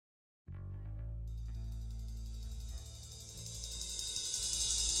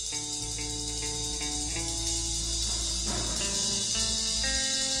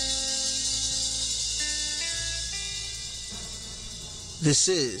This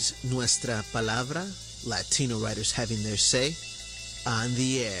is Nuestra Palabra, Latino writers having their say, on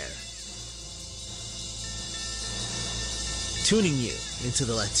the air. Tuning you into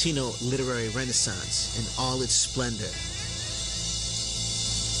the Latino literary renaissance in all its splendor.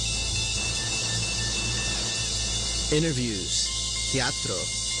 Interviews, teatro,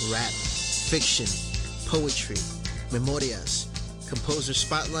 rap, fiction, poetry, memorias, composer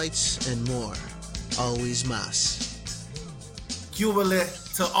spotlights, and more. Always más. Cúbale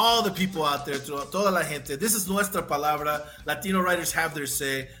to all the people out there, to toda la gente. This is Nuestra Palabra. Latino writers have their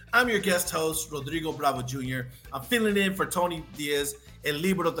say. I'm your guest host, Rodrigo Bravo Jr. I'm filling in for Tony Diaz, El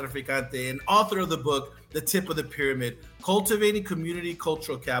Libro Traficante, and author of the book, The Tip of the Pyramid, Cultivating Community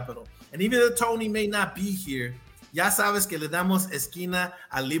Cultural Capital. And even though Tony may not be here, ya sabes que le damos esquina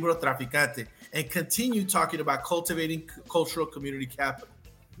al Libro Traficante and continue talking about cultivating cultural community capital.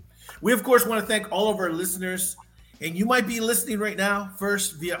 We, of course, want to thank all of our listeners. And you might be listening right now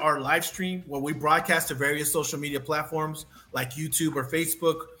first via our live stream where we broadcast to various social media platforms like YouTube or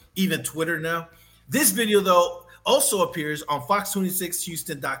Facebook, even Twitter now. This video, though, also appears on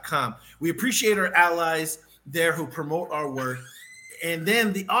fox26houston.com. We appreciate our allies there who promote our work. And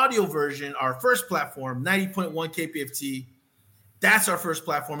then the audio version, our first platform, 90.1 KPFT, that's our first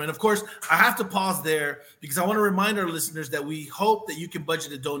platform. And of course, I have to pause there because I want to remind our listeners that we hope that you can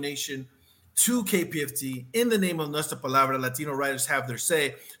budget a donation to KPFT in the name of Nuestra Palabra. Latino writers have their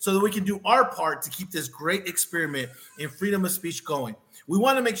say, so that we can do our part to keep this great experiment in freedom of speech going. We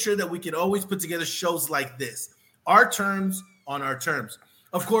want to make sure that we can always put together shows like this, our terms on our terms.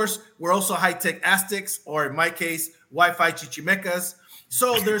 Of course, we're also high-tech Aztecs, or in my case, Wi-Fi chichimecas.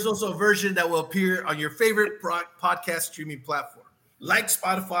 So there's also a version that will appear on your favorite podcast streaming platform, like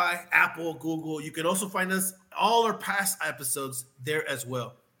Spotify, Apple, Google. You can also find us, all our past episodes there as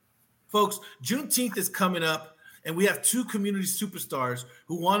well. Folks, Juneteenth is coming up, and we have two community superstars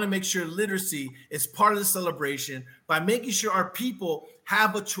who want to make sure literacy is part of the celebration by making sure our people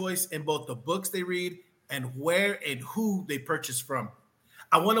have a choice in both the books they read and where and who they purchase from.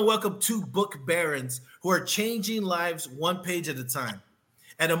 I want to welcome two book barons who are changing lives one page at a time.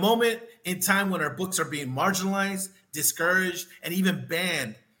 At a moment in time when our books are being marginalized, discouraged, and even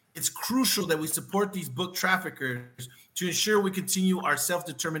banned, it's crucial that we support these book traffickers to ensure we continue our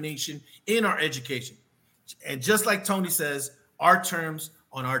self-determination in our education. And just like Tony says, our terms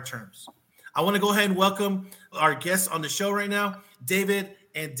on our terms. I want to go ahead and welcome our guests on the show right now, David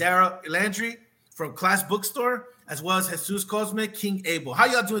and Dara Landry from Class Bookstore, as well as Jesus Cosme, King Abel. How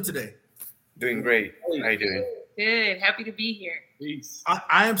y'all doing today? Doing great. How you doing? Good. Happy to be here. Peace.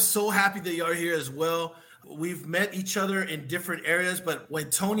 I am so happy that y'all are here as well. We've met each other in different areas, but when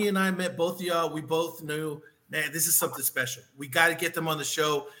Tony and I met both of y'all, we both knew, man, this is something special. We got to get them on the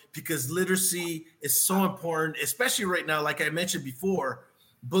show because literacy is so important, especially right now. Like I mentioned before,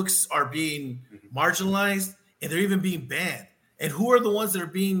 books are being marginalized and they're even being banned. And who are the ones that are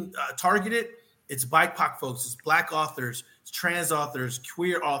being targeted? It's BIPOC folks, it's Black authors, it's trans authors,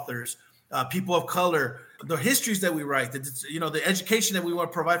 queer authors, people of color. The histories that we write, the education that we want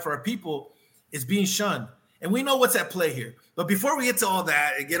to provide for our people is being shunned. And we know what's at play here. But before we get to all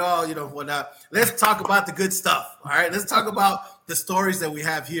that and get all, whatnot, let's talk about the good stuff. All right. Let's talk about the stories that we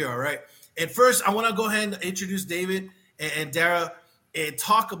have here. All right. And first, I want to go ahead and introduce David and Dara and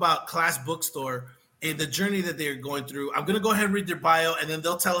talk about Class Bookstore and the journey that they're going through. I'm going to go ahead and read their bio, and then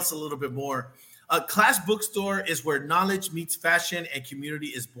they'll tell us a little bit more. Class Bookstore is where knowledge meets fashion and community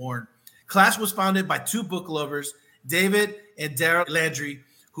is born. Class was founded by two book lovers, David and Dara Landry,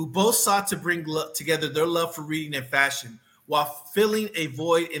 who both sought to bring together their love for reading and fashion while filling a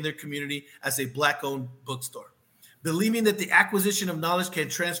void in their community as a Black-owned bookstore. Believing that the acquisition of knowledge can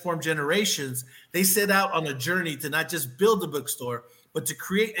transform generations, they set out on a journey to not just build a bookstore, but to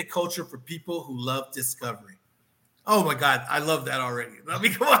create a culture for people who love discovery. Oh my God, I love that already. I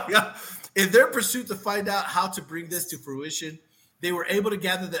mean, come on. In their pursuit to find out how to bring this to fruition, they were able to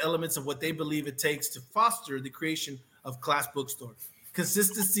gather the elements of what they believe it takes to foster the creation of Class Bookstore.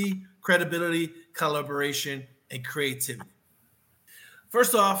 Consistency, credibility, collaboration, and creativity.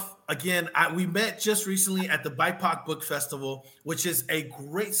 First off, again, we met just recently at the BIPOC Book Festival, which is a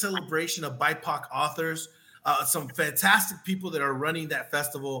great celebration of BIPOC authors, some fantastic people that are running that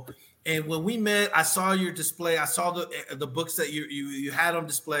festival. And when we met, I saw your display. I saw the books that you had on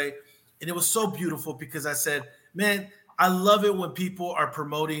display, and it was so beautiful because I said, man, I love it when people are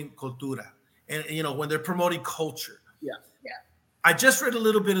promoting cultura and, when they're promoting culture. Yeah. I just read a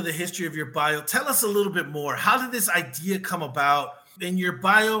little bit of the history of your bio. Tell us a little bit more. How did this idea come about? In your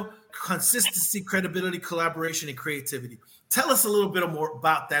bio, consistency, credibility, collaboration, and creativity. Tell us a little bit more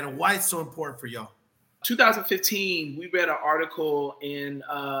about that and why it's so important for y'all. 2015, we read an article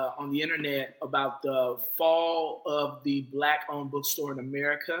on the internet about the fall of the Black-owned bookstore in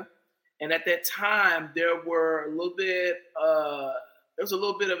America, and at that time there was a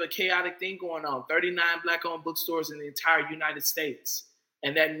little bit of a chaotic thing going on. 39 Black-owned bookstores in the entire United States,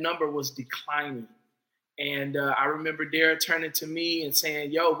 and that number was declining. And I remember Dara turning to me and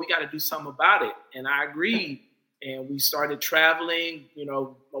saying, "Yo, we got to do something about it," and I agreed. And we started traveling. You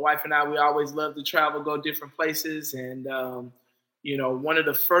know, my wife and I, we always love to travel, go different places. And, one of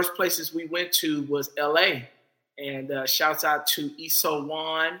the first places we went to was LA. And shouts out to Iso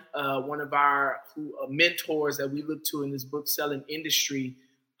Wan, one of our mentors that we look to in this book selling industry.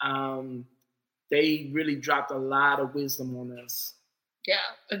 They really dropped a lot of wisdom on us. Yeah,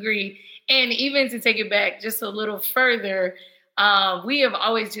 agreed. And even to take it back just a little further, we have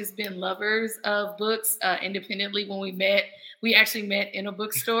always just been lovers of books independently. When we actually met in a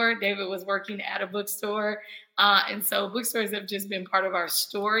bookstore. David was working at a bookstore. And so bookstores have just been part of our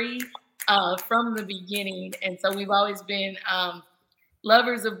story from the beginning. And so we've always been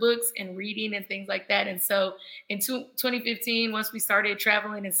lovers of books and reading and things like that. And so in 2015, once we started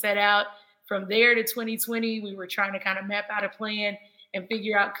traveling and set out, from there to 2020, we were trying to kind of map out a plan and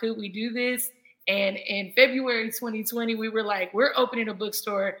figure out, could we do this? And in February 2020, we were like, we're opening a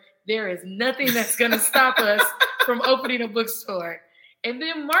bookstore. There is nothing that's going to stop us from opening a bookstore. And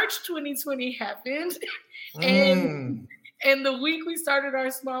then March 2020 happened. And the week we started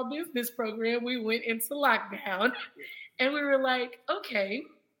our small business program, we went into lockdown. And we were like, okay,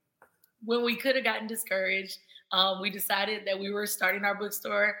 when we could have gotten discouraged, we decided that we were starting our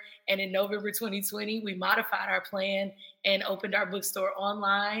bookstore. And in November 2020, we modified our plan and opened our bookstore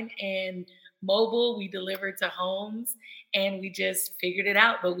online and mobile. We delivered to homes and we just figured it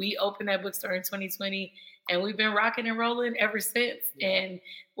out. But we opened that bookstore in 2020 and we've been rocking and rolling ever since. And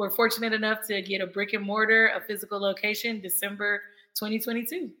we're fortunate enough to get a brick and mortar, a physical location, December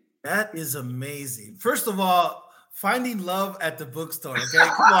 2022. That is amazing. First of all, finding love at the bookstore. Okay,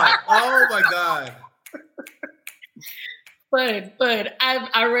 come on. Oh my God. But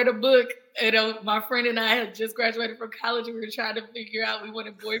I read a book. My friend and I had just graduated from college and we were trying to figure out, we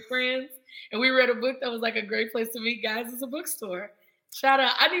wanted boyfriends. And we read a book that was like a great place to meet guys is a bookstore. Shout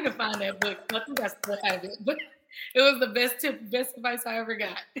out. I need to find that book. I think I still have it. But it was the best advice I ever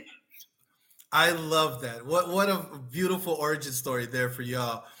got. I love that. What a beautiful origin story there for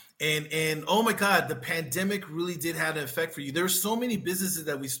y'all. And oh my God, the pandemic really did have an effect for you. There were so many businesses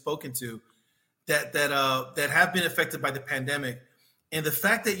that we've spoken to that have been affected by the pandemic. And the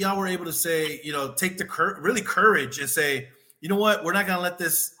fact that y'all were able to say, take the courage and say, you know what, we're not going to let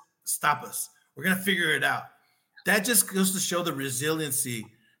this stop us. We're going to figure it out. That just goes to show the resiliency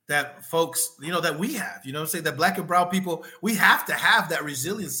that folks, that we have, that Black and brown people, we have to have that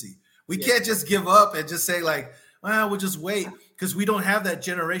resiliency. We can't just give up and just say like, well, we'll just wait, because we don't have that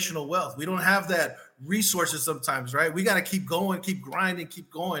generational wealth. We don't have that resources sometimes, right? We got to keep going, keep grinding,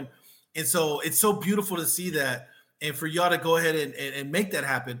 keep going. And so it's so beautiful to see that and for y'all to go ahead and make that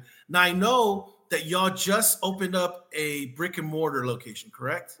happen. Now, I know that y'all just opened up a brick and mortar location,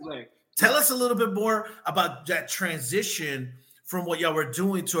 correct? Right. Tell us a little bit more about that transition from what y'all were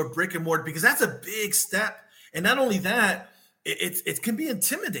doing to a brick and mortar, because that's a big step. And not only that, it can be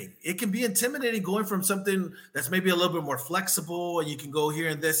intimidating. It can be intimidating going from something that's maybe a little bit more flexible and you can go here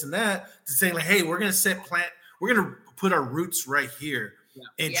and this and that to saying like, hey, we're going to put our roots right here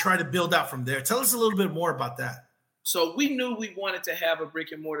and try to build out from there. Tell us a little bit more about that. So we knew we wanted to have a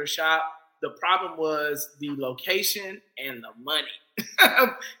brick and mortar shop. The problem was the location and the money.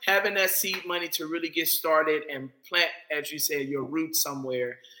 Having that seed money to really get started and plant, as you said, your roots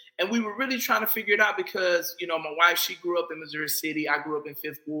somewhere. And we were really trying to figure it out because, my wife, she grew up in Missouri City. I grew up in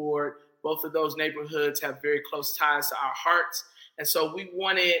Fifth Ward. Both of those neighborhoods have very close ties to our hearts. And so we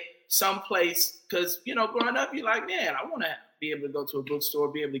wanted someplace, because, growing up, you're like, man, I want to be able to go to a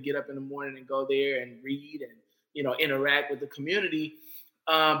bookstore, be able to get up in the morning and go there and read and, interact with the community.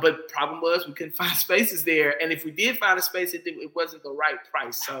 But problem was we couldn't find spaces there. And if we did find a space, it wasn't the right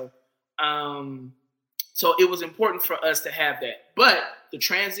price. So it was important for us to have that. But the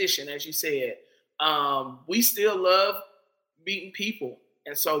transition, as you said, we still love meeting people.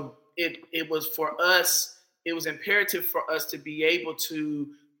 And so it was for us, it was imperative for us to be able to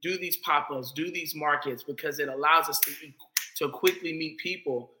do these pop-ups, do these markets, because it allows us to quickly meet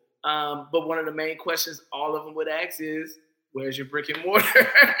people. But one of the main questions all of them would ask is, where's your brick and mortar?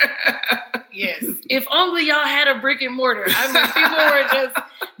 Yes. If only y'all had a brick and mortar. I mean, people were just,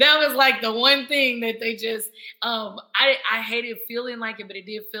 that was like the one thing that they just, I hated feeling like it, but it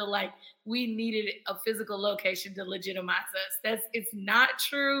did feel like we needed a physical location to legitimize us. It's not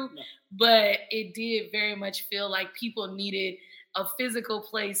true, but it did very much feel like people needed a physical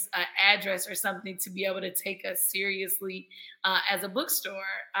place, an address or something to be able to take us seriously as a bookstore.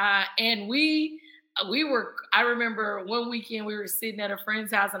 And we were, I remember one weekend we were sitting at a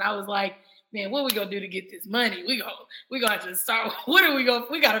friend's house and I was like, man, what are we gonna do to get this money? We gonna have to start. We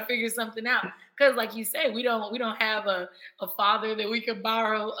gotta figure something out. Cause like you say, we don't have a father that we could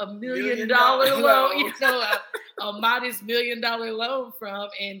borrow $1 million loan, a modest $1 million loan from.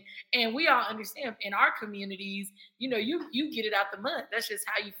 And we all understand in our communities, you get it out the mud. That's just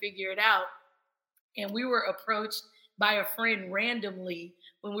how you figure it out. And we were approached by a friend randomly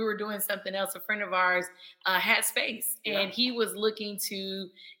when we were doing something else. A friend of ours had space and he was looking to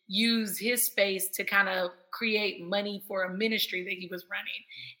use his space to kind of create money for a ministry that he was running.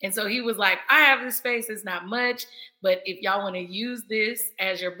 And so he was like, I have this space. It's not much, but if y'all want to use this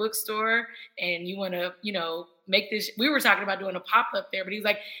as your bookstore and you want to, make this, we were talking about doing a pop-up there, but he's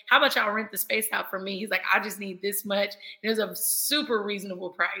like, how about y'all rent the space out for me? He's like, I just need this much. And it was a super reasonable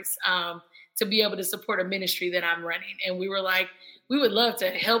price to be able to support a ministry that I'm running. And we were like, we would love to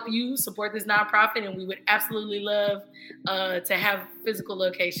help you support this nonprofit, and we would absolutely love to have physical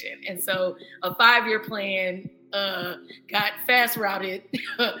location. And so a 5-year plan got fast routed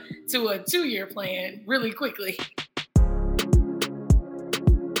to a 2-year plan really quickly.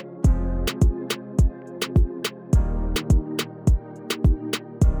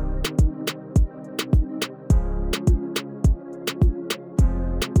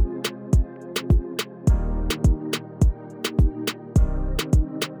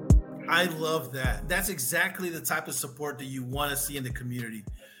 I love that. That's exactly the type of support that you want to see in the community.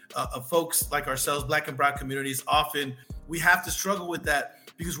 Folks like ourselves, Black and Brown communities, often we have to struggle with that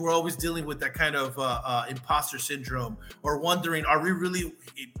because we're always dealing with that kind of imposter syndrome or wondering, are we really,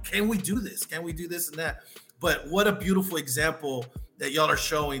 can we do this? Can we do this and that? But what a beautiful example that y'all are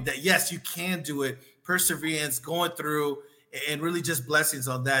showing that, yes, you can do it. Perseverance, going through, and really just blessings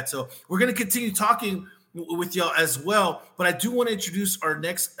on that. So we're going to continue talking with y'all as well, but I do want to introduce our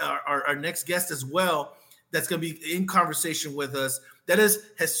next guest as well. That's going to be in conversation with us. That is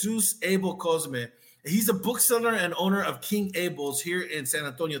Jesus Abel Cosme. He's a bookseller and owner of King Abel's here in San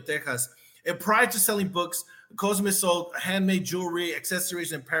Antonio, Texas. And prior to selling books, Cosme sold handmade jewelry,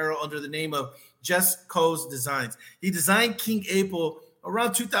 accessories, and apparel under the name of Just Cos Designs. He designed King Abel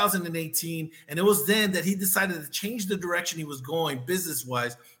around 2018, and it was then that he decided to change the direction he was going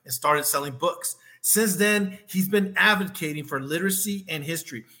business-wise and started selling books. Since then, he's been advocating for literacy and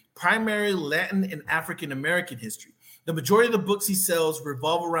history, primarily Latin and African American history. The majority of the books he sells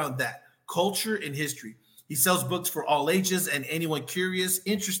revolve around that, culture and history. He sells books for all ages and anyone curious,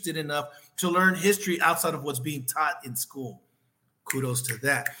 interested enough to learn history outside of what's being taught in school. Kudos to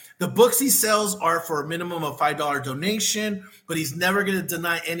that. The books he sells are for a minimum of $5 donation, but he's never going to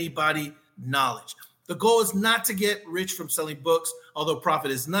deny anybody knowledge. The goal is not to get rich from selling books, although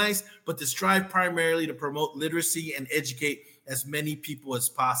profit is nice, but to strive primarily to promote literacy and educate as many people as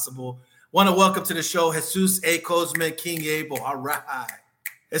possible. Want to welcome to the show Jesus A. Cosme, King Abel. All right.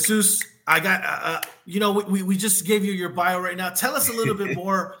 Jesus, I got, we just gave you your bio right now. Tell us a little bit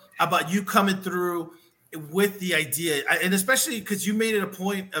more about you coming through with the idea, and especially because you made it a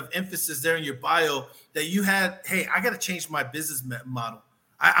point of emphasis there in your bio that you had, hey, I got to change my business model.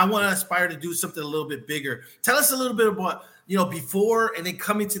 I want to aspire to do something a little bit bigger. Tell us a little bit about, before and then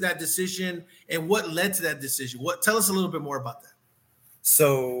coming to that decision and what led to that decision. Tell us a little bit more about that.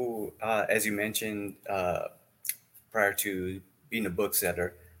 So, as you mentioned, prior to being a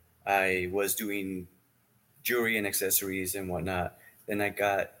bookseller, I was doing jewelry and accessories and whatnot. Then I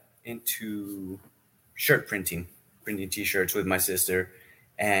got into shirt printing T-shirts with my sister.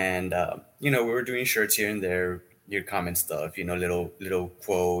 And, we were doing shirts here and there, your common stuff, little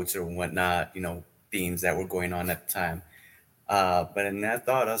quotes or whatnot, themes that were going on at the time. But in that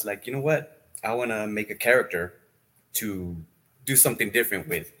thought, I was like, you know what? I want to make a character to do something different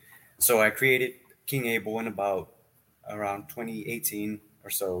with. So I created King Abel in around 2018 or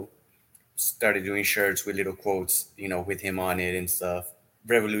so. Started doing shirts with little quotes, with him on it and stuff,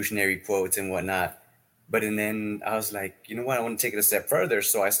 revolutionary quotes and whatnot. But and then I was like, you know what? I want to take it a step further.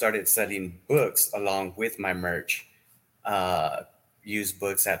 So I started selling books along with my merch, used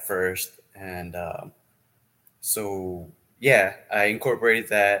books at first. And I incorporated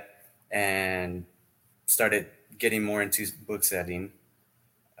that and started getting more into book selling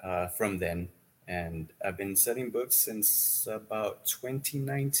from then. and I've been selling books since about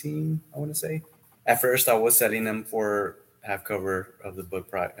 2019, I want to say. At first, I was selling them for half cover of the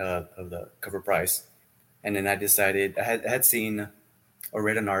of the cover price, and then I decided I had seen or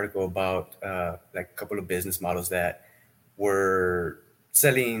read an article about like a couple of business models that were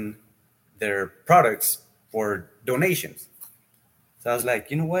selling their products for donations. So I was like,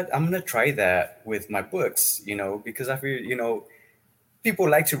 you know what? I'm gonna try that with my books, because I feel, people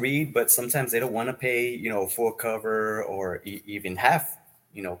like to read, but sometimes they don't want to pay, full cover or even half,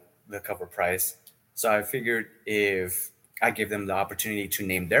 the cover price. So I figured if I give them the opportunity to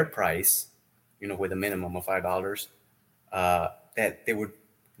name their price, with a minimum of $5, that they would,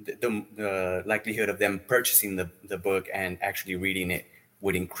 the likelihood of them purchasing the book and actually reading it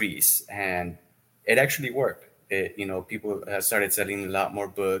would increase. And it actually worked. People started selling a lot more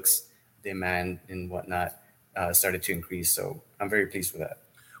books, demand and whatnot started to increase. So I'm very pleased with that.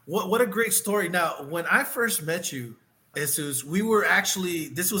 What a great story. Now, when I first met you, Jesus,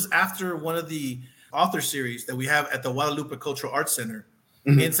 this was after one of the author series that we have at the Guadalupe Cultural Arts Center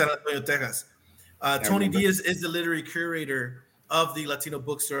in San Antonio, Texas. Tony Diaz is the literary curator of the Latino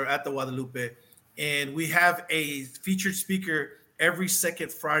bookstore at the Guadalupe. And we have a featured speaker every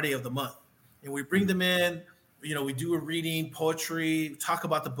second Friday of the month. And we bring them in, we do a reading, poetry, talk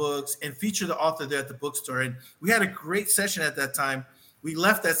about the books, and feature the author there at the bookstore. And we had a great session at that time. We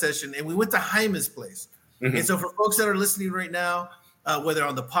left that session and we went to Jaime's place. And so for folks that are listening right now, whether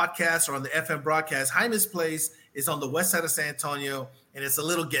on the podcast or on the FM broadcast, Jaime's place is on the west side of San Antonio, and it's a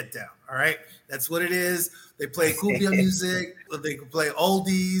little get down. All right. That's what it is. They play cumbia music, they can play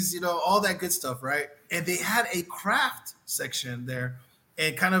oldies, all that good stuff. Right. And they had a craft section there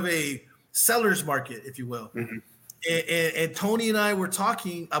and kind of a seller's market, if you will. And Tony and I were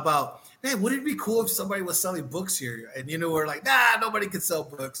talking about, man, wouldn't it be cool if somebody was selling books here? And, we're like, nah, nobody can sell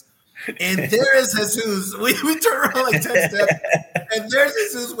books. And there is Jesus. We turn around like 10 steps, and there's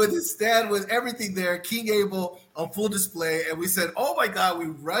Jesus with his stand with everything there, King Abel on full display. And we said, oh, my God, we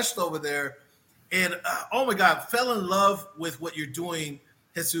rushed over there. And, oh, my God, fell in love with what you're doing,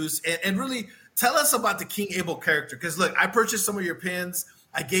 Jesus. And really tell us about the King Abel character. Because, look, I purchased some of your pens.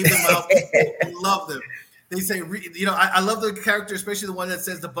 I gave them out. I love them. They say, I love the character, especially the one that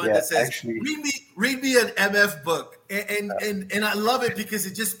says that says, actually, read me an MF book. And I love it because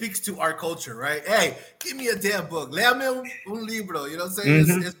it just speaks to our culture, right? Hey, give me a damn book. Léame un libro. You know what I'm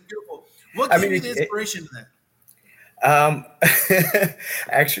saying? It's beautiful. What gave you the inspiration to that?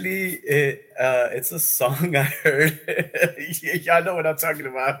 Actually, it's a song I heard. Y'all know what I'm talking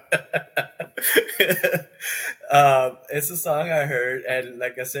about. It's a song I heard, and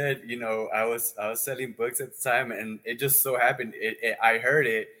like I said, I was selling books at the time, and it just so happened I heard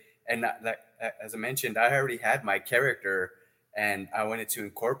it, and as I mentioned, I already had my character, and I wanted to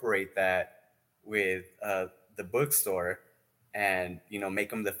incorporate that with the bookstore, and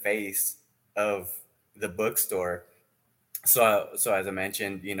make them the face of the bookstore. So as I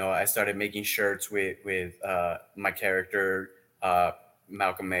mentioned, I started making shirts with my character,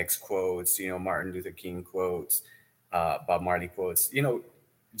 Malcolm X quotes, Martin Luther King quotes, Bob Marley quotes,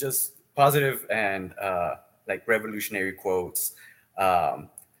 just positive and like revolutionary quotes.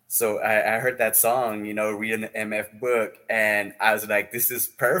 So I heard that song, reading the MF book, and I was like, this is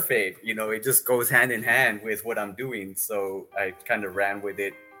perfect. It just goes hand in hand with what I'm doing. So I kind of ran with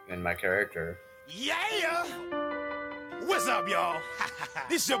it in my character. Yeah. What's up, y'all?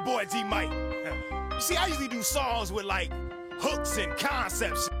 This your boy D Mike. You see, I usually do songs with like hooks and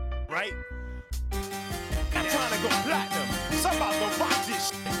concepts, right? I'm trying to go platinum, so I'm about to rock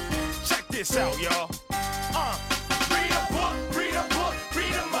this. Check this out, y'all. Read a book, read a book,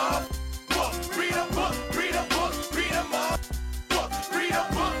 read 'em up. Book, read a book, read a book, read 'em up. Book, read a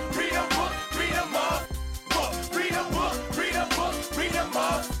book, read a book, read 'em up. Book, read a book, read a book, read 'em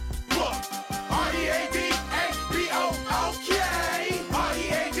up. Book, R-E-A-D-A-B-O, okay.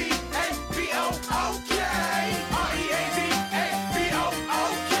 R-E-A-D-A-B-O, okay. R-E-A-D-A-B-O,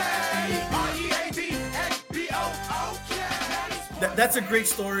 okay. R-E-A-D-A-B-O, okay. That's a great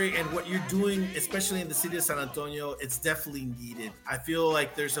story, and what you're doing, especially in the city of San Antonio, it's definitely needed. I feel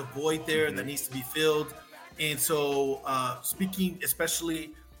like there's a void there that needs to be filled. And so speaking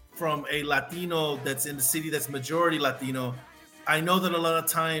especially from a Latino that's in the city that's majority Latino, I know that a lot of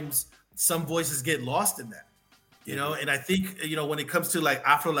times some voices get lost in that, and I think, when it comes to like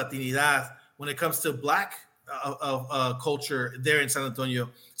Afro-Latinidad, when it comes to Black culture there in San Antonio,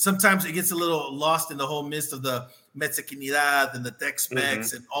 sometimes it gets a little lost in the whole midst of the Mexicanidad and the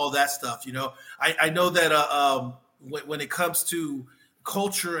Tex-Mex and all that stuff. I know that when it comes to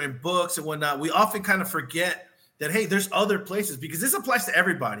culture and books and whatnot, we often kind of forget that, hey, there's other places, because this applies to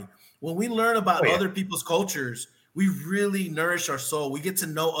everybody. When we learn about other people's cultures, we really nourish our soul. We get to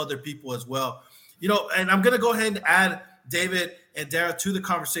know other people as well. And I'm going to go ahead and add David and Dara to the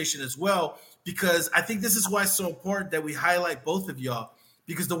conversation as well, because I think this is why it's so important that we highlight both of y'all,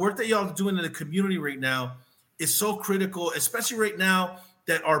 because the work that y'all are doing in the community right now is so critical, especially right now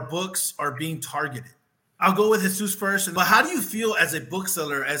that our books are being targeted. I'll go with Jesus first. But how do you feel as a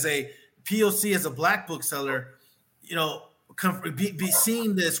bookseller, as a POC, as a Black bookseller, be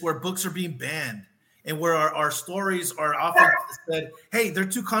seeing this where books are being banned and where our stories are often said, hey, they're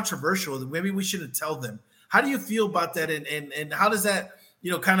too controversial, maybe we shouldn't tell them. How do you feel about that? And how does that,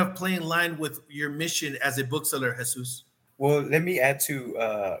 kind of play in line with your mission as a bookseller, Jesus? Well, let me add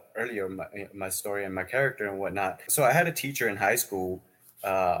to earlier my story and my character and whatnot. So I had a teacher in high school.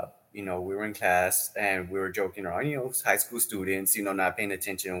 We were in class and we were joking around, high school students, not paying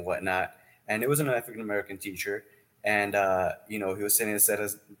attention and whatnot. And it was an African-American teacher. And, he was saying to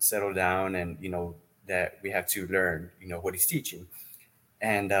settle down and, that we have to learn, what he's teaching.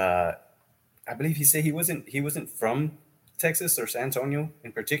 And I believe he said he wasn't from Texas or San Antonio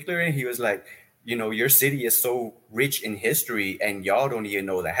in particular. He was like, your city is so rich in history and y'all don't even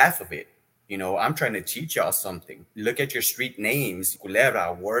know the half of it. I'm trying to teach y'all something. Look at your street names,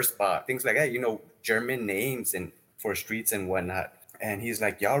 Culebra, Warspot, things like that, German names and for streets and whatnot. And he's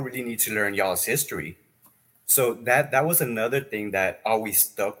like, y'all really need to learn y'all's history. So that was another thing that always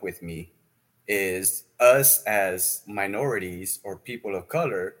stuck with me, is us as minorities or people of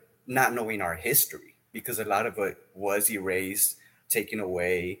color not knowing our history, because a lot of it was erased, taken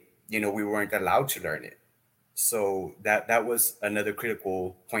away. We weren't allowed to learn it. So that was another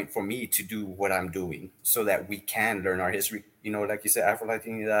critical point for me to do what I'm doing, so that we can learn our history. Like you said,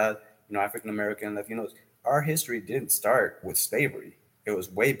 Afro-Latinidad, African American, Latinos, our history didn't start with slavery. It was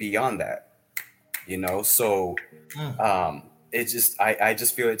way beyond that. So I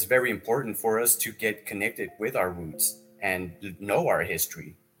just feel it's very important for us to get connected with our roots and know our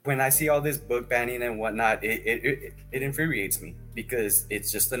history. When I see all this book banning and whatnot, it infuriates me, because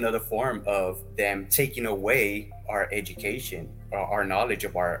it's just another form of them taking away our education, our knowledge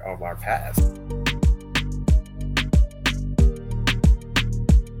of our past.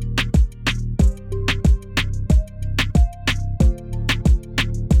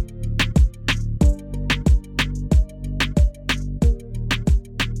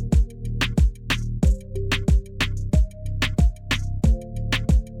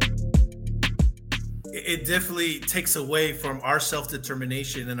 It definitely takes away from our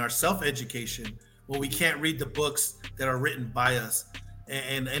self-determination and our self-education when we can't read the books that are written by us.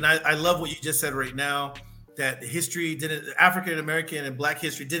 And I love what you just said right now, that African American and Black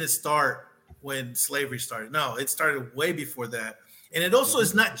history didn't start when slavery started. No, it started way before that. And it also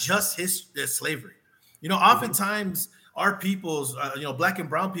is not just slavery. Oftentimes our peoples, Black and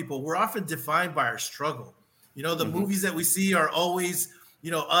brown people, we're often defined by our struggle. The movies that we see are always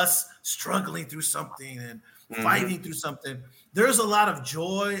us struggling through something and fighting through something. There's a lot of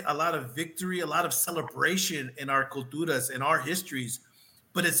joy, a lot of victory, a lot of celebration in our culturas, in our histories,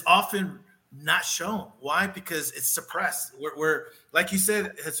 but it's often not shown. Why? Because it's suppressed. We're like you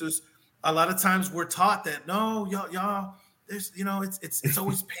said, Jesus, a lot of times we're taught that, no, y'all, there's, it's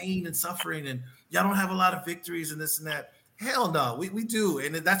always pain and suffering, and y'all don't have a lot of victories and this and that. Hell no, we do.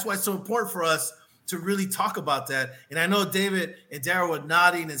 And that's why it's so important for us to really talk about that. And I know David and Dara were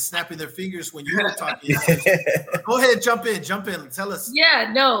nodding and snapping their fingers when you were talking. Go ahead, jump in, tell us. Yeah,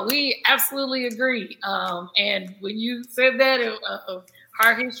 no, we absolutely agree. And when you said that of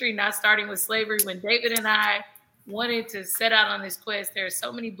our history not starting with slavery, when David and I wanted to set out on this quest, there are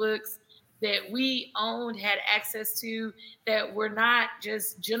so many books that we owned, had access to, that were not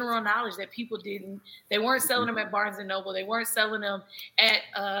just general knowledge, that people didn't. They weren't selling them at Barnes and Noble. They weren't selling them at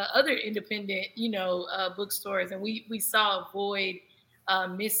other independent, bookstores. And we saw a void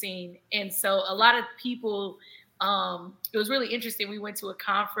missing. And so a lot of people, it was really interesting. We went to a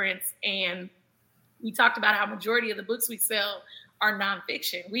conference and we talked about how majority of the books we sell are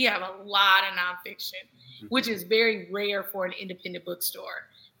nonfiction. We have a lot of nonfiction, which is very rare for an independent bookstore.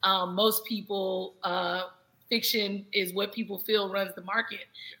 Most people, fiction is what people feel runs the market.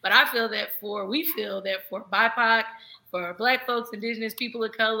 But we feel that for BIPOC, for Black folks, Indigenous people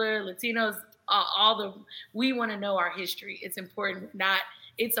of color, Latinos, we want to know our history. It's important.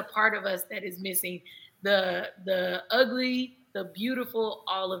 It's a part of us that is missing. The ugly, the beautiful,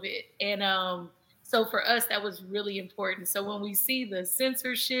 all of it. And so for us, that was really important. So when we see the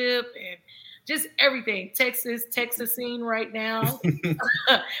censorship and just everything, Texas scene right now,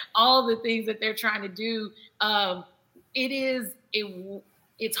 all the things that they're trying to do.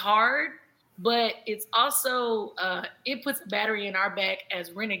 It's hard, but it's also, it puts a battery in our back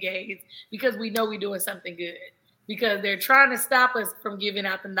as renegades because we know we're doing something good, because they're trying to stop us from giving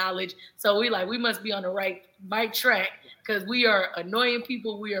out the knowledge. So we must be on the right track, because we are annoying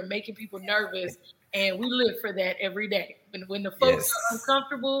people. We are making people nervous, and we live for that every day. When the folks are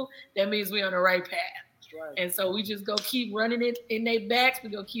uncomfortable, that means we're on the right path. Right. And so we just go keep running it in their backs. We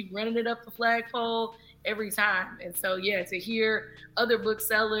go keep running it up the flagpole every time. And so, to hear other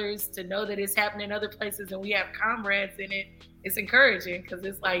booksellers, to know that it's happening in other places and we have comrades in it, it's encouraging, because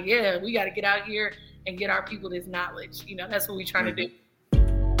it's like, we got to get out here and get our people this knowledge. That's what we're trying to do.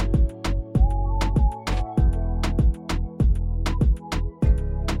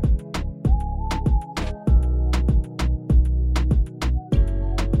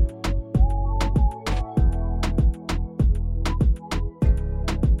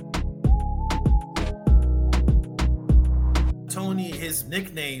 His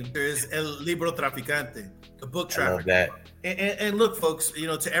nickname is El Libro Traficante, the book trafficker. I love that. And look, folks,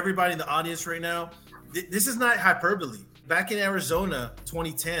 to everybody in the audience right now, this is not hyperbole. Back in Arizona,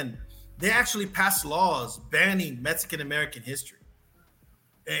 2010, they actually passed laws banning Mexican-American history.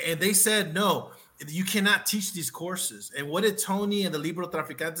 And they said, no, you cannot teach these courses. And what did Tony and the Libro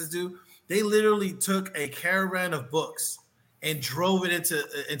Traficantes do? They literally took a caravan of books and drove it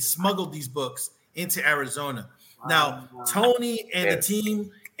and smuggled these books into Arizona. Now, Tony and the team,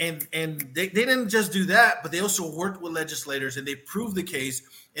 and they didn't just do that, but they also worked with legislators and they proved the case.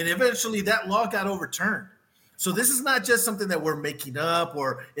 And eventually that law got overturned. So this is not just something that we're making up,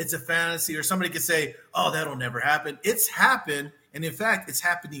 or it's a fantasy, or somebody could say, oh, that'll never happen. It's happened. And in fact, it's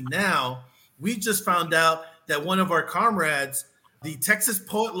happening now. We just found out that one of our comrades, the Texas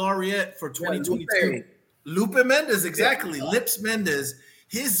Poet Laureate for 2022, Lupe Mendez, exactly, Lips Mendez,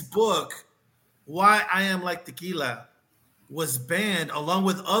 his book, Why I Am Like Tequila, was banned along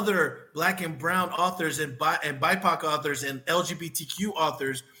with other Black and brown authors and BIPOC authors and LGBTQ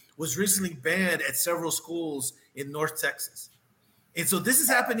authors, was recently banned at several schools in North Texas. And so this is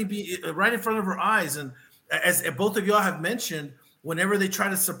happening right in front of our eyes. And as both of y'all have mentioned, whenever they try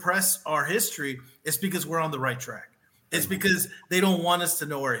to suppress our history, it's because we're on the right track. It's because they don't want us to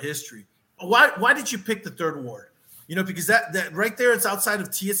know our history. Why did you pick the Third Ward? Because that right there, it's outside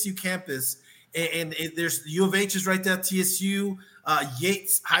of TSU campus. And there's U of H is right there. TSU,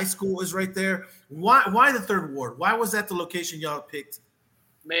 Yates High School is right there. Why the Third Ward? Why was that the location y'all picked?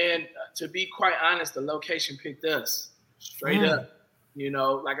 Man, to be quite honest, the location picked us straight up.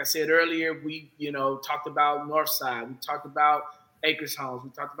 Like I said earlier, we talked about Northside, we talked about Acres Homes,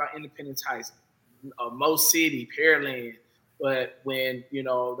 we talked about Independence Heights, Mo City, Pearland. But when,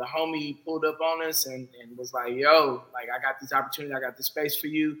 the homie pulled up on us and was like, yo, like, I got this opportunity, I got this space for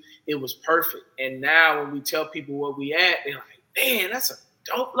you, it was perfect. And now when we tell people where we at, they're like, man, that's a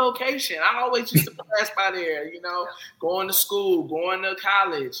dope location. I always used to pass by there, going to school, going to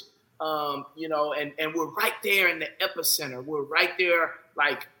college, and we're right there in the epicenter. We're right there,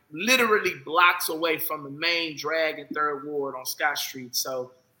 like, literally blocks away from the main drag in Third Ward on Scott Street.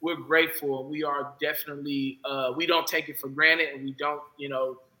 So we're grateful. We are definitely, we don't take it for granted, and we don't,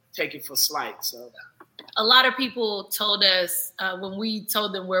 take it for slight. So a lot of people told us when we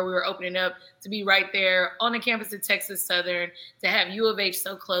told them where we were opening up, to be right there on the campus of Texas Southern, to have U of H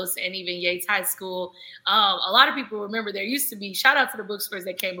so close, and even Yates High School. A lot of people remember there used to be, shout out to the bookstores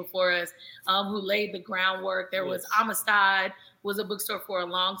that came before us, who laid the groundwork. There was Amistad, was a bookstore for a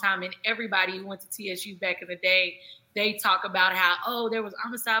long time, and everybody who went to TSU back in the day, they talk about how, there was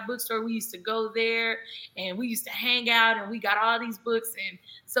Amistad Bookstore. We used to go there and we used to hang out and we got all these books and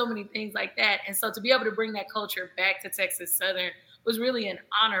so many things like that. And so to be able to bring that culture back to Texas Southern was really an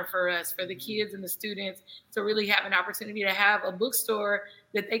honor for us, for the kids and the students, to really have an opportunity to have a bookstore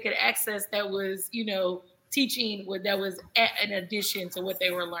that they could access that was, teaching, that was an addition to what they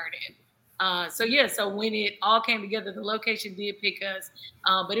were learning. So when it all came together, the location did pick us,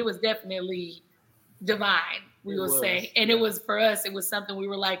 but it was definitely divine, we will say. And it was, for us, it was something we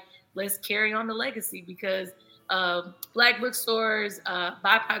were like, let's carry on the legacy, because Black bookstores,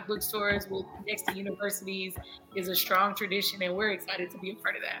 BIPOC bookstores next to universities is a strong tradition, and we're excited to be a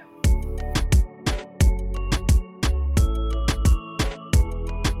part of that.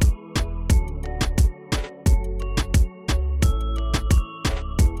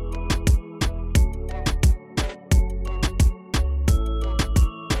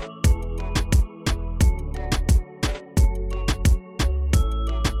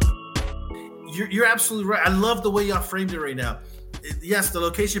 You're absolutely right. I love the way y'all framed it right now. Yes, the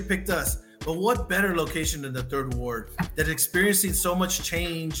location picked us, but what better location than the Third Ward, that experiencing so much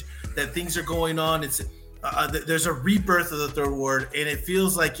change, that things are going on. there's a rebirth of the Third Ward, and it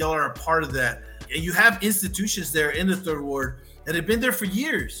feels like y'all are a part of that. And you have institutions there in the Third Ward that have been there for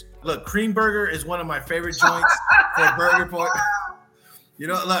years. Look, Cream Burger is one of my favorite joints for Burger Point. You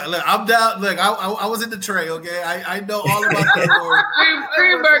know, look, I'm down. Look, I was in the tray, okay? I know all about Third Ward.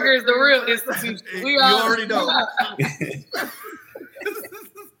 Cream Burger is the real institution. You already know.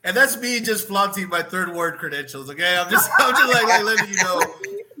 And that's me just flaunting my Third Ward credentials, okay? I'm just like letting you know.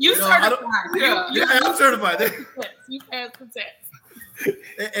 You certified. Yeah, I'm certified. You passed the test.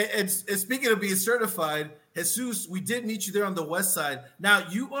 And speaking of being certified, Jesus, we did meet you there on the west side. Now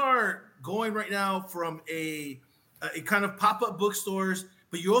you are going right now from a kind of pop-up bookstores,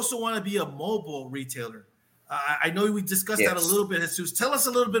 but you also want to be a mobile retailer. I know we discussed that a little bit, Jesus. Tell us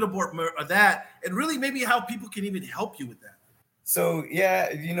a little bit about that, and really maybe how people can even help you with that. So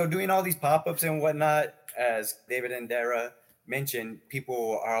yeah, doing all these pop-ups and whatnot, as David and Dara mentioned,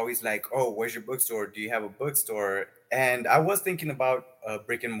 people are always like, "Oh, where's your bookstore? Do you have a bookstore?" And I was thinking about a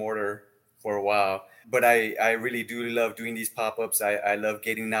brick and mortar for a while, but I really do love doing these pop-ups. I love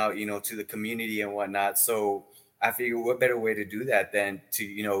getting out, to the community and whatnot. So I figure what better way to do that than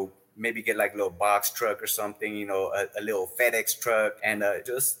to, maybe get like a little box truck or something, a little FedEx truck, and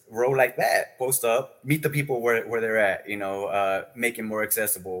just roll like that, post up, meet the people where they're at, make it more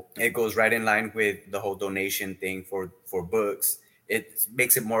accessible. It goes right in line with the whole donation thing for books. It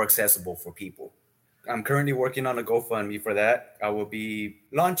makes it more accessible for people. I'm currently working on a GoFundMe for that. I will be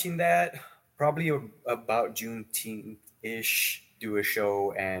launching that probably about Juneteenth-ish, do a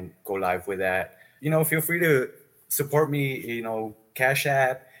show and go live with that. Feel free to support me, Cash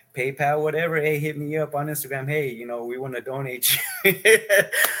App, PayPal, whatever. Hey, hit me up on Instagram. Hey, we want to donate you.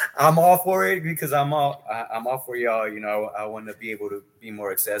 I'm all for it because I'm all for y'all. I want to be able to be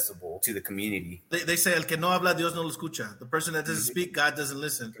more accessible to the community. They say, el que no habla, Dios no lo escucha. The person that doesn't speak, God doesn't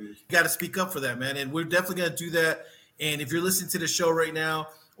listen. You got to speak up for that, man. And we're definitely going to do that. And if you're listening to the show right now,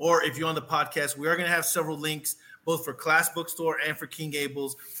 or if you're on the podcast, we are going to have several links, both for Class Bookstore and for King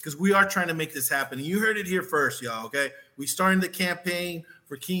Abel's, because we are trying to make this happen. And you heard it here first, y'all, okay? We started the campaign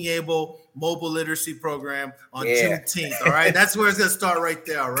for King Abel Mobile Literacy Program on Juneteenth, all right? That's where it's going to start right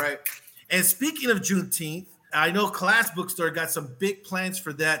there, all right? And speaking of Juneteenth, I know Class Bookstore got some big plans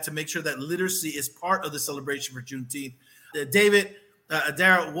for that to make sure that literacy is part of the celebration for Juneteenth. David,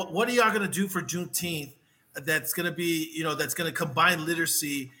 Dara, what are y'all going to do for Juneteenth that's going to be, that's going to combine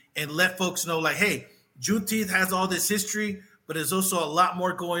literacy and let folks know, like, hey, Juneteenth has all this history, but there's also a lot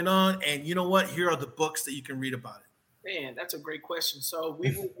more going on. And you know what? Here are the books that you can read about it. Man, that's a great question. So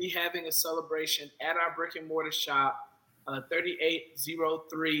we will be having a celebration at our brick and mortar shop,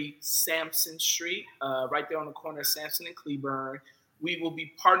 3803 Sampson Street, right there on the corner of Sampson and Cleburne. We will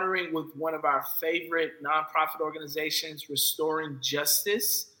be partnering with one of our favorite nonprofit organizations, Restoring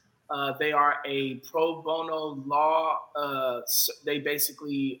Justice. They are a pro bono law. They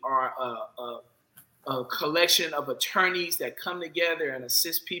basically are a collection of attorneys that come together and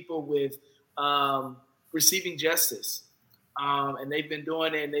assist people with receiving justice. And they've been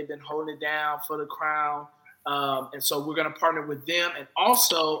doing it, and they've been holding it down for the Crown. And so we're going to partner with them. And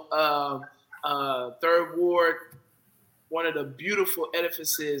also Third Ward, one of the beautiful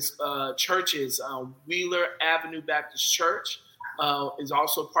edifices, churches, Wheeler Avenue Baptist Church, is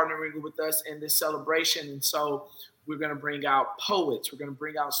also partnering with us in this celebration. And so we're going to bring out poets. We're going to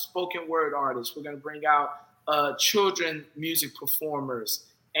bring out spoken word artists. We're going to bring out children music performers.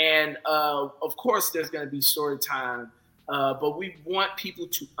 And, of course, there's going to be story time. But we want people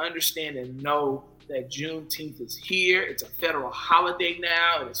to understand and know that Juneteenth is here. It's a federal holiday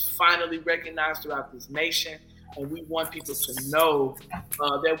now. It is finally recognized throughout this nation. And we want people to know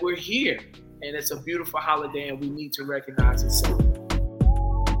that we're here. And it's a beautiful holiday, and we need to recognize it.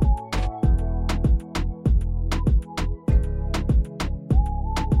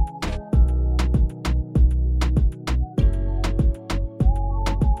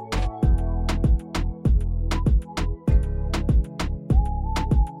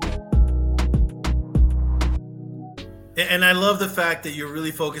 And I love the fact that you're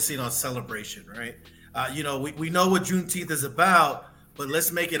really focusing on celebration, right? We know what Juneteenth is about, but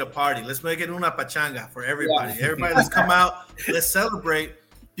let's make it a party. Let's make it una pachanga for everybody. Yeah. Everybody, let's come out. Let's celebrate.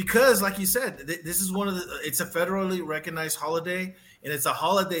 Because, like you said, this is it's a federally recognized holiday, and it's a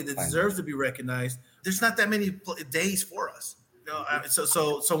holiday that deserves to be recognized. There's not that many days for us.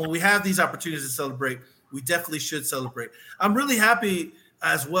 So when we have these opportunities to celebrate, we definitely should celebrate. I'm really happy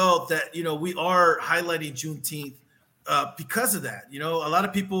as well that, we are highlighting Juneteenth because of that. A lot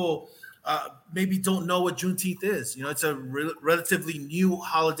of people maybe don't know what Juneteenth is. It's a relatively new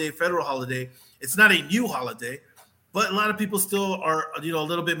holiday, federal holiday. It's not a new holiday, but a lot of people still are, a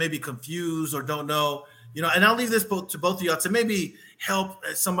little bit maybe confused or don't know, and I'll leave this to both of y'all to maybe help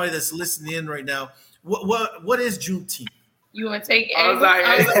somebody that's listening in right now. What is Juneteenth? You want to take it? I was like,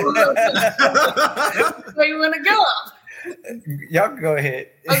 Where you want to go? Y'all go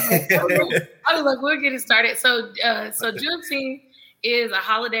ahead. Okay. I was like, we'll get it started. So Juneteenth is a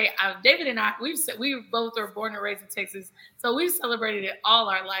holiday. David and I, we both are born and raised in Texas, so we've celebrated it all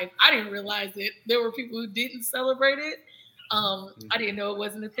our life. I didn't realize that there were people who didn't celebrate it. I didn't know it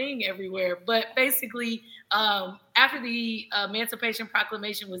wasn't a thing everywhere. But basically, after the Emancipation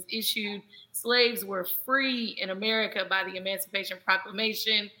Proclamation was issued, slaves were free in America by the Emancipation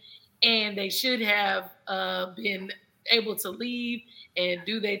Proclamation, and they should have been able to leave and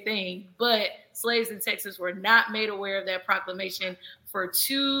do their thing. But slaves in Texas were not made aware of that proclamation for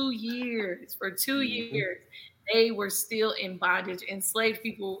 2 years. For 2 years, they were still in bondage. Enslaved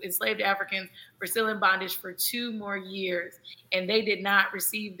Africans were still in bondage for 2 more years. And they did not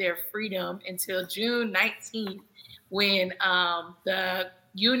receive their freedom until June 19th, when the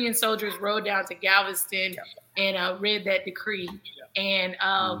Union soldiers rode down to Galveston and read that decree. And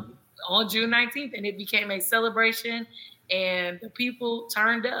on June 19th, and it became a celebration, and the people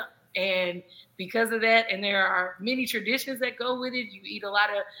turned up. And because of that, and there are many traditions that go with it. You eat a lot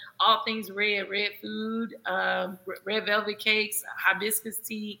of all things red food, red velvet cakes, hibiscus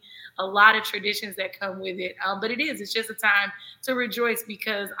tea, a lot of traditions that come with it. But it's just a time to rejoice,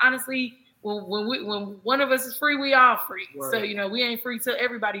 because honestly, when one of us is free, we all free. Right. So, we ain't free till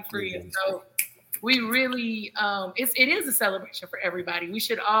everybody free. And so we really, it is a celebration for everybody. We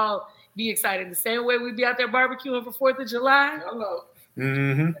should all be excited. The same way we'd be out there barbecuing for 4th of July. Hello.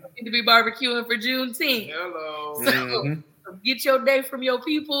 Mm-hmm. We need to be barbecuing for Juneteenth. Hello. So get your day from your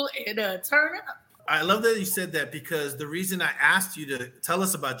people and turn up. I love that you said that, because the reason I asked you to tell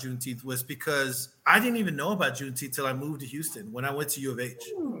us about Juneteenth was because I didn't even know about Juneteenth till I moved to Houston when I went to U of H.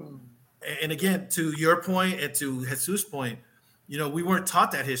 And again, to your point and to Jesus' point, we weren't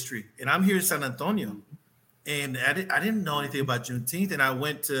taught that history. And I'm here in San Antonio, and I didn't know anything about Juneteenth. And I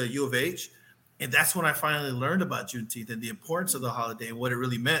went to U of H, and that's when I finally learned about Juneteenth and the importance of the holiday and what it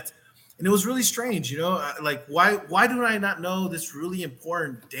really meant. And it was really strange, like why do I not know this really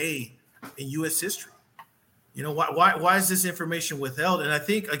important day in U.S. history? Why is this information withheld? And I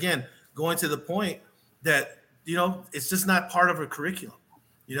think, again, going to the point that, it's just not part of a curriculum,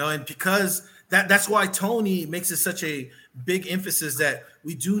 and because that's why Tony makes it such a big emphasis that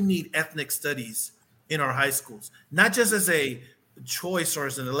we do need ethnic studies in our high schools, not just as a choice or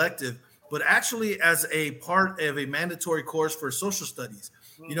as an elective, but actually as a part of a mandatory course for social studies.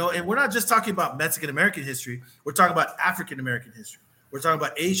 And we're not just talking about Mexican-American history. We're talking about African-American history. We're talking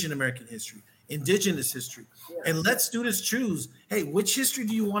about Asian-American history, indigenous history. Yeah. And let students choose, hey, which history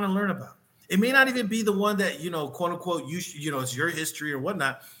do you want to learn about? It may not even be the one that, quote unquote, it's your history or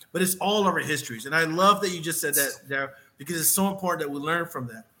whatnot, but it's all of our histories. And I love that you just said that there, because it's so important that we learn from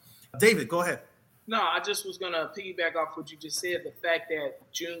that. David, go ahead. No, I just was going to piggyback off what you just said. The fact that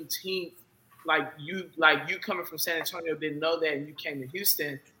Juneteenth, like you coming from San Antonio didn't know that, and you came to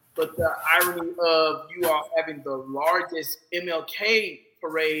Houston. But the irony of you all having the largest MLK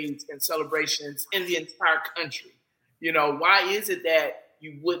parades and celebrations in the entire country. Why is it that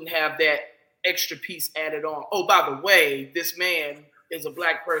you wouldn't have that extra piece added on? Oh, by the way, this man is a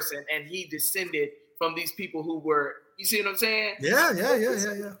Black person, and he descended from these people who were, you see what I'm saying? Yeah.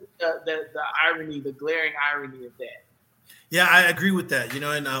 The irony, the glaring irony of that. Yeah, I agree with that,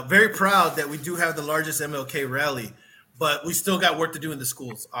 and very proud that we do have the largest MLK rally, but we still got work to do in the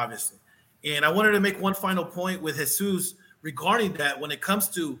schools, obviously. And I wanted to make one final point with Jesus regarding that when it comes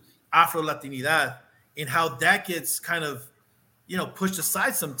to Afro-Latinidad and how that gets kind of, pushed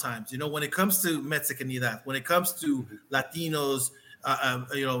aside sometimes, when it comes to Mexicanidad, when it comes to Latinos,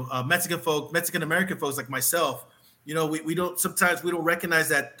 Mexican-American folks like myself, we don't recognize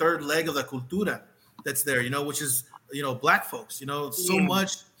that third leg of the cultura that's there, which is, Black folks, so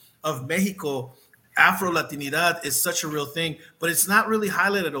much of Mexico, Afro-Latinidad is such a real thing, but it's not really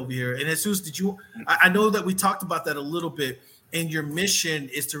highlighted over here. And Jesus, I know that we talked about that a little bit, and your mission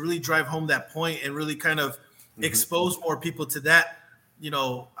is to really drive home that point and really kind of expose more people to that,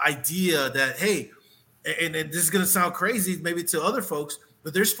 idea that, hey, and this is going to sound crazy maybe to other folks,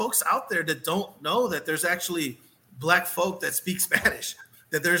 but there's folks out there that don't know that there's actually Black folk that speak Spanish,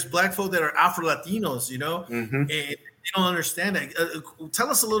 that there's Black folk that are Afro-Latinos, and they don't understand that. Tell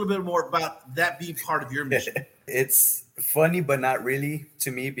us a little bit more about that being part of your mission. It's funny, but not really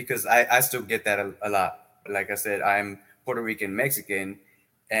to me, because I still get that a lot. Like I said, I'm Puerto Rican Mexican,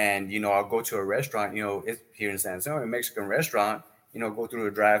 and, I'll go to a restaurant, it's here in San Antonio, a Mexican restaurant, go through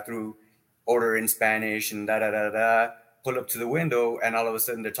a drive-through, order in Spanish and da-da-da-da. pull up to the window, and all of a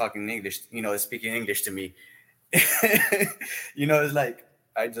sudden they're talking English, speaking English to me. It's like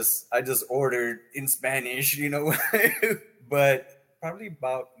I just ordered in Spanish, but probably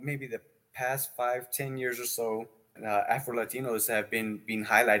about maybe the past 5-10 years or so, Afro-Latinos have been being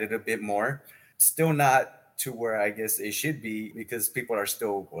highlighted a bit more. Still not to where I guess it should be, because people are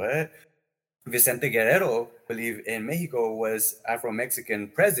still, what? Vicente Guerrero, I believe in Mexico, was Afro-Mexican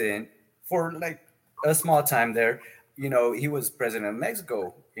president for like a small time there. He was president of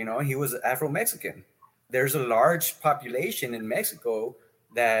Mexico, he was Afro-Mexican. There's a large population in Mexico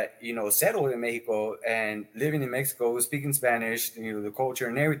that, settled in Mexico and living in Mexico, speaking Spanish, the culture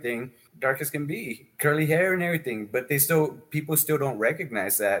and everything, dark as can be, curly hair and everything, but people still don't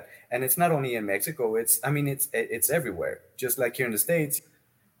recognize that. And it's not only in Mexico, it's everywhere. Just like here in the States,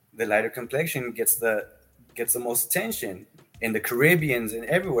 the lighter complexion gets the most attention. In the Caribbeans and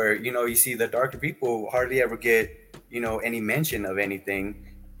everywhere, you see the darker people hardly ever get, any mention of anything,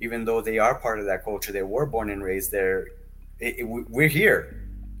 even though they are part of that culture. They were born and raised there. We're here.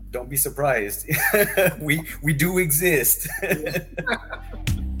 Don't be surprised. we do exist.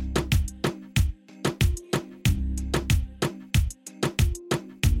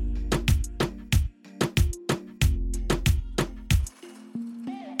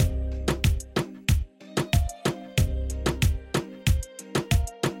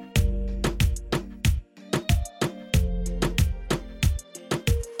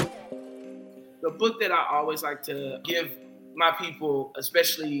 The book that I always like to give my people,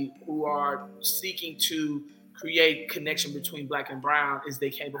 especially who are seeking to create connection between Black and Brown, is They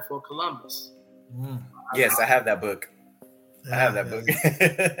Came Before Columbus. Yes, I have that book. I have that book.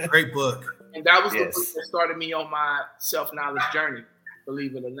 Great book. And that was the book that started me on my self-knowledge journey,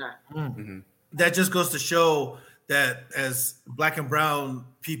 believe it or not. Mm-hmm. That just goes to show that as Black and Brown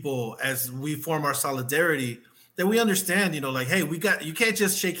people, as we form our solidarity, that we understand, hey, you can't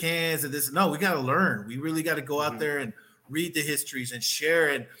just shake hands and this. No, we got to learn. We really got to go out there and read the histories and share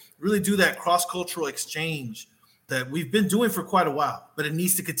and really do that cross-cultural exchange that we've been doing for quite a while, but it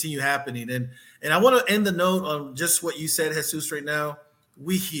needs to continue happening. And I want to end the note on just what you said, Jesus, right now.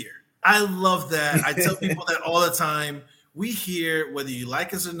 We hear. I love that. I tell people that all the time. We hear, whether you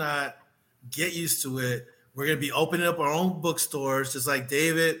like us or not, get used to it. We're going to be opening up our own bookstores, just like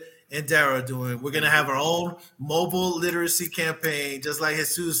David and Dara are doing. We're going to have our own mobile literacy campaign, just like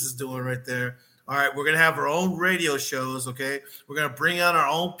Jesus is doing right there. All right, we're going to have our own radio shows, okay? We're going to bring out our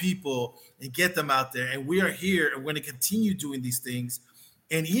own people and get them out there. And we are here, and we're going to continue doing these things.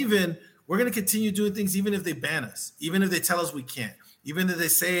 And even we're going to continue doing things even if they ban us, even if they tell us we can't, even if they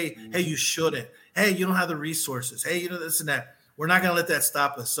say, hey, you shouldn't. Hey, you don't have the resources. Hey, this and that. We're not going to let that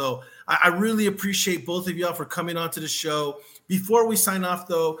stop us. So I really appreciate both of y'all for coming on to the show. Before we sign off,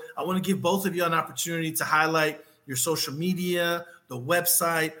 though, I want to give both of you an opportunity to highlight your social media, the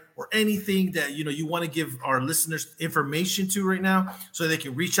website, or anything that you want to give our listeners information to right now so they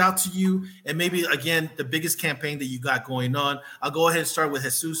can reach out to you. And maybe, again, the biggest campaign that you got going on. I'll go ahead and start with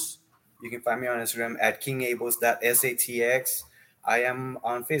Jesus. You can find me on Instagram at kingables.satx. I am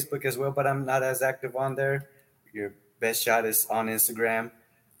on Facebook as well, but I'm not as active on there. Your best shot is on Instagram.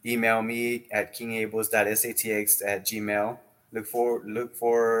 Email me at kingables.satx@gmail. Look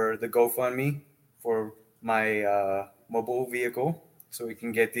for the GoFundMe for my mobile vehicle, so we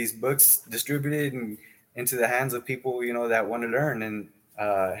can get these books distributed and into the hands of people, that want to learn and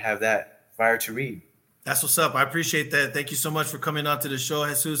have that fire to read. That's what's up. I appreciate that. Thank you so much for coming on to the show,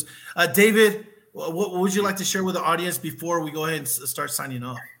 Jesus. David, what would you like to share with the audience before we go ahead and start signing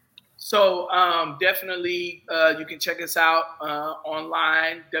off? So definitely you can check us out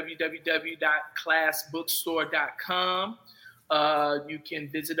online, www.classbookstore.com. You can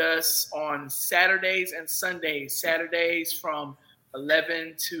visit us on Saturdays and Sundays. Saturdays from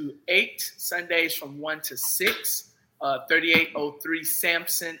 11 to 8. Sundays from 1 to 6. 3803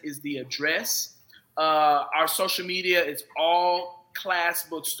 Sampson is the address. Our social media is all Class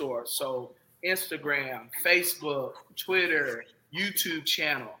Bookstore. So Instagram, Facebook, Twitter, YouTube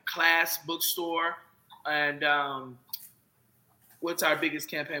channel, Class Bookstore. And what's our biggest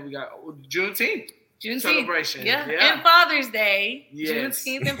campaign we got? Juneteenth celebration. Yeah. And Father's Day. Yes.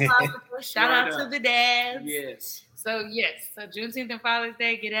 Juneteenth and Father's Day. Shout out to the dads. Yes. So Juneteenth and Father's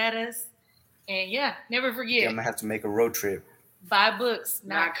Day, get at us. And never forget. I'm going to have to make a road trip. Buy books,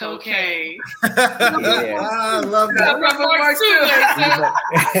 not cocaine. I love that.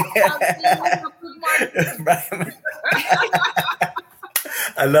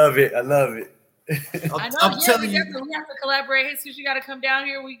 I love it. I know. I'm telling you. We have to collaborate. Jesus, you got to come down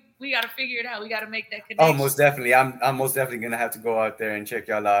here. We got to figure it out. We got to make that connection. Oh, most definitely. I'm most definitely gonna have to go out there and check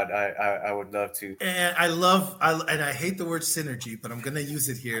y'all out. I would love to. And I hate the word synergy, but I'm gonna use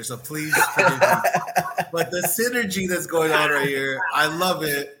it here. So please forgive me. But the synergy that's going on right here, I love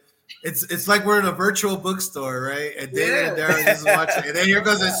it. It's like we're in a virtual bookstore, right? And David and Darren just watching, and then here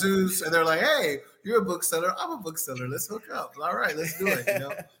goes Jesus, and they're like, "Hey, you're a bookseller. I'm a bookseller. Let's hook up. All right, let's do it." You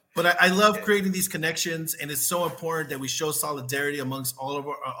know. But I love creating these connections, and it's so important that we show solidarity amongst all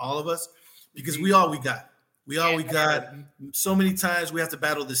of us, because we all we got. We got. So many times we have to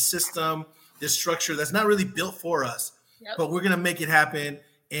battle this system, this structure that's not really built for us. Yep. But we're gonna make it happen.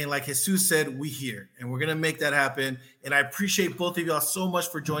 And like Jesus said, we here, and we're gonna make that happen. And I appreciate both of y'all so much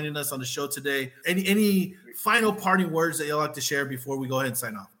for joining us on the show today. Any final parting words that y'all like to share before we go ahead and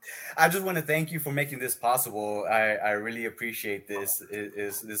sign off? I just want to thank you for making this possible. I really appreciate this.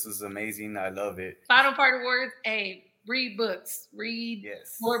 This is amazing. I love it. Final parting words. Hey, read books. Read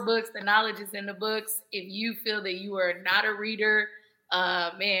more books. The knowledge is in the books. If you feel that you are not a reader,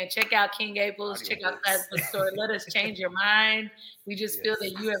 man, check out King Abel's, check out Class Bookstore. Let us change your mind. We just feel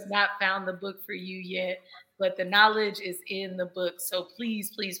that you have not found the book for you yet, but the knowledge is in the book. So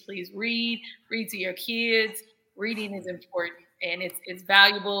please, please, please read to your kids. Reading is important, and it's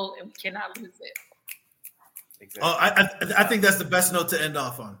valuable, and we cannot lose it. Exactly. I think that's the best note to end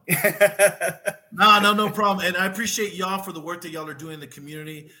off on. No problem. And I appreciate y'all for the work that y'all are doing in the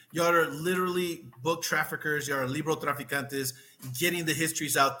community. Y'all are literally book traffickers. Y'all are libro traficantes, getting the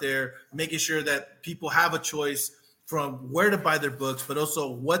histories out there, making sure that people have a choice from where to buy their books, but also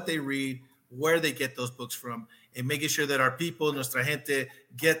what they read, where they get those books from, and making sure that our people, nuestra gente,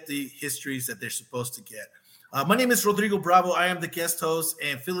 get the histories that they're supposed to get. My name is Rodrigo Bravo. I am the guest host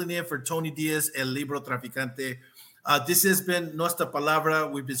and filling in for Tony Diaz, El Libro Traficante. This has been Nuestra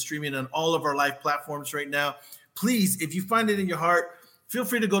Palabra. We've been streaming on all of our live platforms right now. Please, if you find it in your heart, feel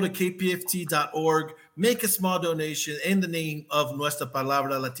free to go to kpft.org, make a small donation in the name of Nuestra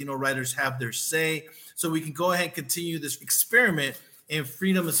Palabra. Latino writers have their say, so we can go ahead and continue this experiment in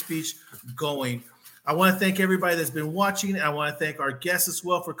freedom of speech going. I want to thank everybody that's been watching. I want to thank our guests as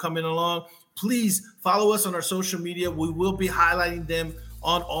well for coming along. Please follow us on our social media. We will be highlighting them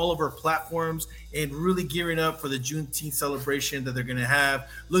on all of our platforms and really gearing up for the Juneteenth celebration that they're going to have.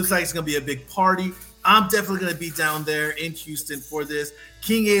 Looks like it's going to be a big party. I'm definitely going to be down there in Houston for this.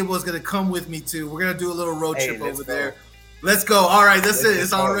 King Abel is going to come with me too. We're going to do a little road trip over there. Let's go. All right, that's it.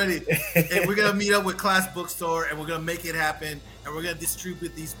 It's all ready. And we're going to meet up with Class Bookstore, and we're going to make it happen. And we're going to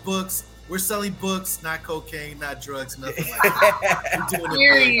distribute these books. We're selling books, not cocaine, not drugs, nothing like that. We're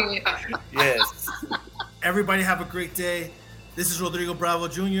doing it big. Yes. Everybody have a great day. This is Rodrigo Bravo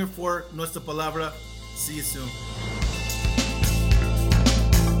Jr. for Nuestra Palabra. See you soon.